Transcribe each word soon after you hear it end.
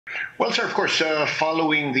Well, sir, of course,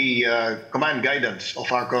 following the command guidance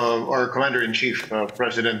of our Commander-in-Chief,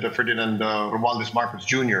 President Ferdinand Romualdez Marcos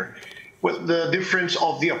Jr., well, the difference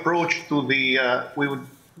of the approach to the, we would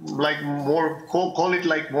like more, call it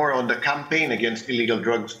like more on the campaign against illegal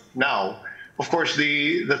drugs now. Of course,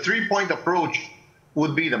 the three-point approach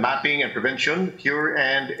would be the mapping and prevention, cure,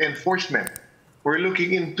 and enforcement. We're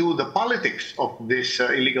looking into the politics of this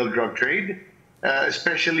illegal drug trade,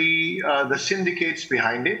 especially the syndicates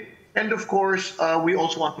behind it. And of course, we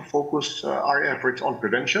also want to focus our efforts on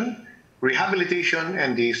prevention, rehabilitation,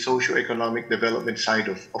 and the socio-economic development side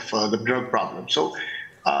of the drug problem. So,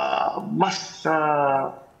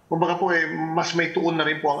 kumbaga po mas may tuon na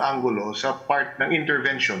rin po ang angulo sa part ng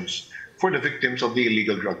interventions for the victims of the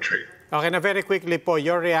illegal drug trade. Okay, na very quickly po,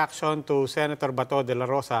 your reaction to Senator Bato de la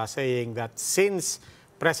Rosa saying that since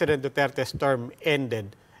President Duterte's term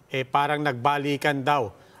ended, parang nagbalikan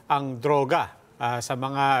daw ang droga sa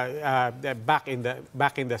mga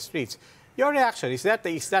back in the streets. Your reaction, is that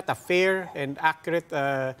a fair and accurate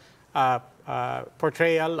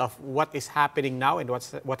portrayal of what is happening now and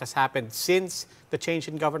what has happened since the change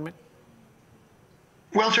in government?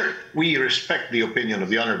 Well, sir, we respect the opinion of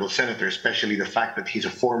the Honorable Senator, especially the fact that he's a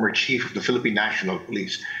former chief of the Philippine National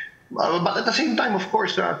Police. But at the same time, of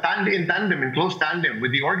course, in close tandem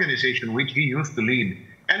with the organization which he used to lead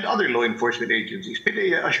and other law enforcement agencies,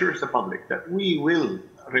 PDEA assures the public that we will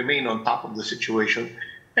remain on top of the situation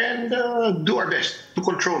and do our best to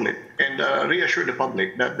control it and reassure the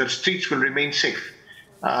public that the streets will remain safe,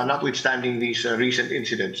 notwithstanding these recent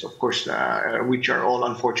incidents, of course, which are all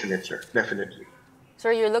unfortunate, sir, definitely.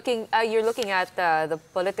 Sir, you're looking at the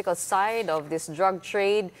political side of this drug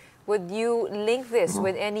trade. Would you link this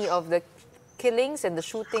with any of the killings and the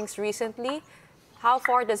shootings recently? How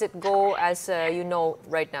far does it go, as you know,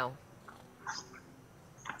 right now?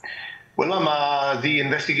 Well, the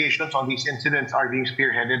investigations on these incidents are being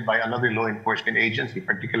spearheaded by another law enforcement agency,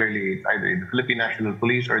 particularly either the Philippine National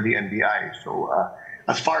Police or the NBI. So,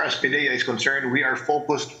 as far as PDEA is concerned, we are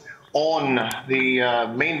focused on the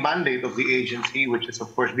main mandate of the agency, which is,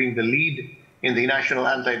 of course, being the lead in the national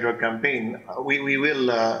anti-drug campaign. We will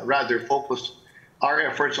rather focus our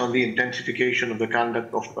efforts on the intensification of the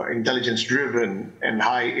conduct of intelligence-driven and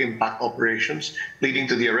high-impact operations, leading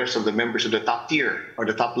to the arrest of the members of the top tier or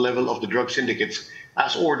the top level of the drug syndicates,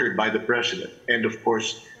 as ordered by the President. And, of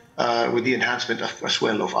course, with the enhancement as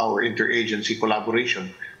well of our interagency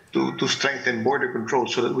collaboration to strengthen border control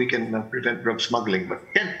so that we can prevent drug smuggling. But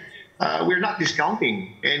again, we're not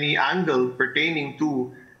discounting any angle pertaining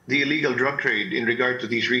to the illegal drug trade in regard to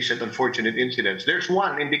these recent unfortunate incidents. There's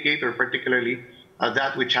one indicator, particularly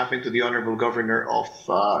that which happened to the Honorable Governor of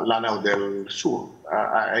Lanao del Sur.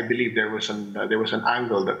 I believe there was an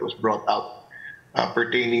angle that was brought out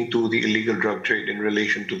pertaining to the illegal drug trade in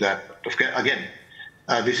relation to that. Again,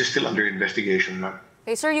 this is still under investigation.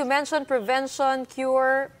 Hey, sir, you mentioned prevention,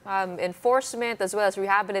 cure, enforcement, as well as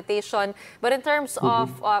rehabilitation. But in terms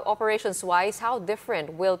of operations-wise, how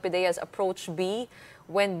different will PDEA's approach be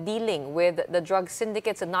when dealing with the drug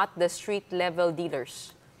syndicates and not the street-level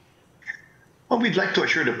dealers? Well, we'd like to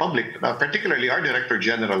assure the public, particularly our Director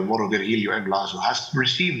General, Moro Virgilio M. Lazo, has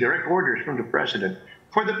received direct orders from the President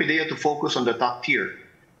for the PDEA to focus on the top tier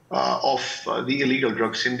of the illegal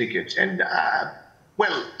drug syndicates. And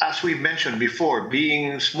well, as we mentioned before,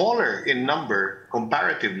 being smaller in number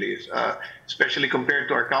comparatively, especially compared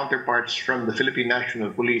to our counterparts from the Philippine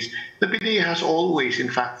National Police, the PDEA has always, in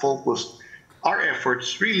fact, focused our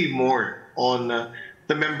efforts really more on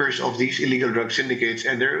the members of these illegal drug syndicates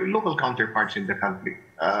and their local counterparts in the country.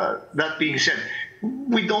 That being said,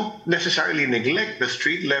 we don't necessarily neglect the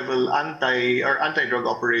street-level anti-drug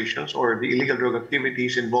operations or the illegal drug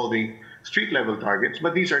activities involving street-level targets,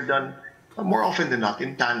 but these are done more often than not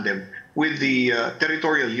in tandem with the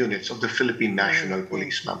territorial units of the Philippine National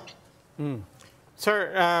Police.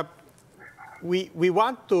 Sir, we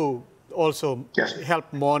want to also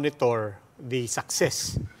help monitor the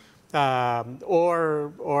success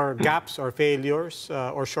or gaps or failures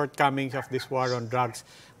or shortcomings of this war on drugs.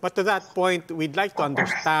 But to that point, we'd like to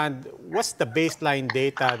understand what's the baseline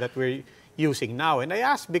data that we're using now. And I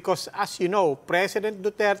ask because, as you know, President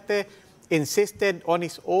Duterte insisted on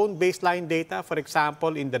his own baseline data, for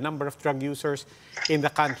example, in the number of drug users in the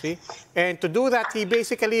country. And to do that, he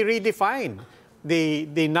basically redefined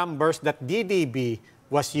the numbers that DDB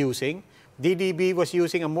was using. DDB was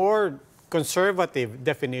using a more conservative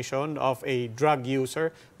definition of a drug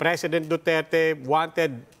user. President Duterte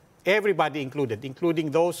wanted everybody included, including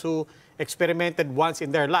those who experimented once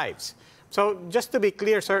in their lives. So just to be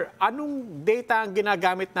clear, sir, anong data ang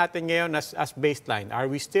ginagamit natin ngayon as baseline? Are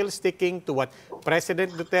we still sticking to what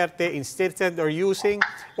President Duterte insisted or using?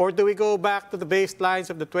 Or do we go back to the baselines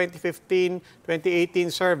of the 2015, 2018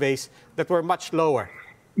 surveys that were much lower?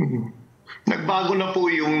 Nagbago na po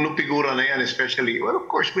yung figura na yan, especially, well, of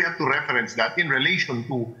course, we have to reference that in relation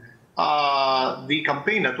to the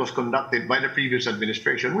campaign that was conducted by the previous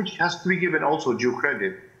administration, which has to be given also due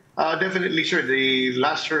credit. Definitely, sir, the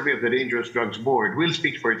last survey of the Dangerous Drugs Board will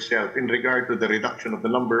speak for itself in regard to the reduction of the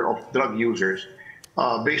number of drug users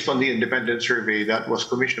based on the independent survey that was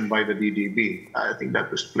commissioned by the DDB. I think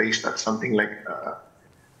that was placed at something like,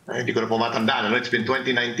 hindi ko na po matandaan, it's been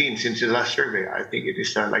 2019 since the last survey. I think it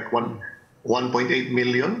is like 1.8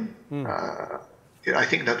 million. I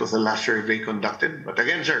think that was the last survey conducted. But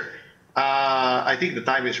again, sir, I think the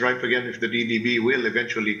time is ripe again if the DDB will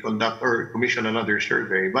eventually conduct or commission another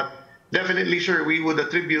survey. But definitely, sir, we would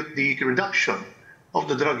attribute the reduction of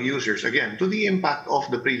the drug users, again, to the impact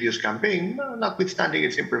of the previous campaign, notwithstanding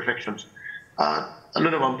its imperfections.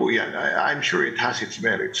 Ano naman po yan? I'm sure it has its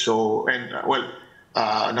merits. So, and well,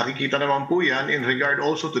 nakikita naman po yan in regard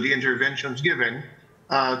also to the interventions given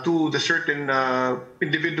to the certain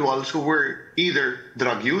individuals who were either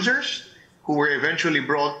drug users, who were eventually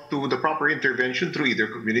brought to the proper intervention through either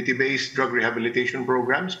community-based drug rehabilitation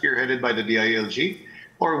programs spearheaded by the DILG,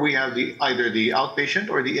 or we have either the outpatient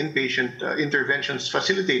or the inpatient interventions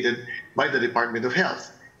facilitated by the Department of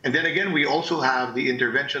Health. And then again, we also have the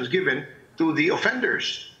interventions given to the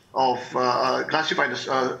offenders of classified as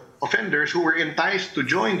offenders who were enticed to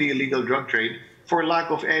join the illegal drug trade for lack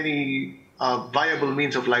of any viable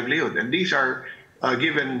means of livelihood. And these are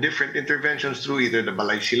given different interventions through either the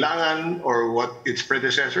Balay Silangan or what its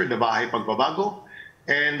predecessor, the Bahay Pagbabago,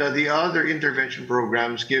 and the other intervention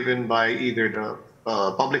programs given by either the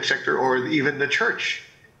public sector or even the church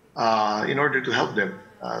in order to help them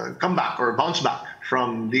come back or bounce back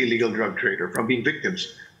from the illegal drug trade or from being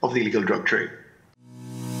victims of the illegal drug trade.